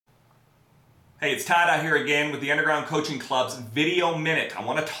Hey, it's Todd out here again with the Underground Coaching Club's Video Minute. I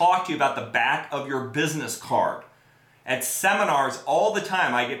want to talk to you about the back of your business card. At seminars all the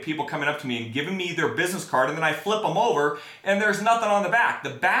time, I get people coming up to me and giving me their business card, and then I flip them over and there's nothing on the back.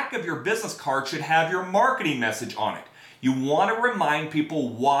 The back of your business card should have your marketing message on it. You want to remind people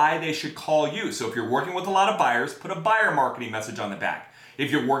why they should call you. So if you're working with a lot of buyers, put a buyer marketing message on the back.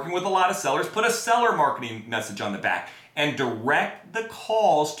 If you're working with a lot of sellers, put a seller marketing message on the back. And direct the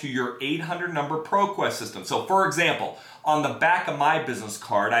calls to your 800 number ProQuest system. So for example, on the back of my business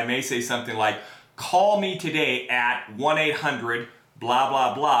card, I may say something like, call me today at 1-800 blah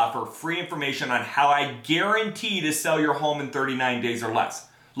blah blah for free information on how I guarantee to sell your home in 39 days or less.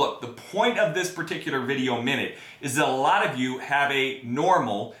 Look, the point of this particular video minute is that a lot of you have a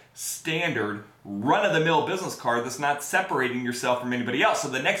normal, standard, run-of-the-mill business card that's not separating yourself from anybody else. So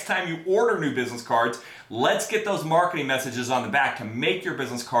the next time you order new business cards, let's get those marketing messages on the back to make your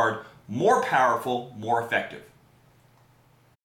business card more powerful, more effective.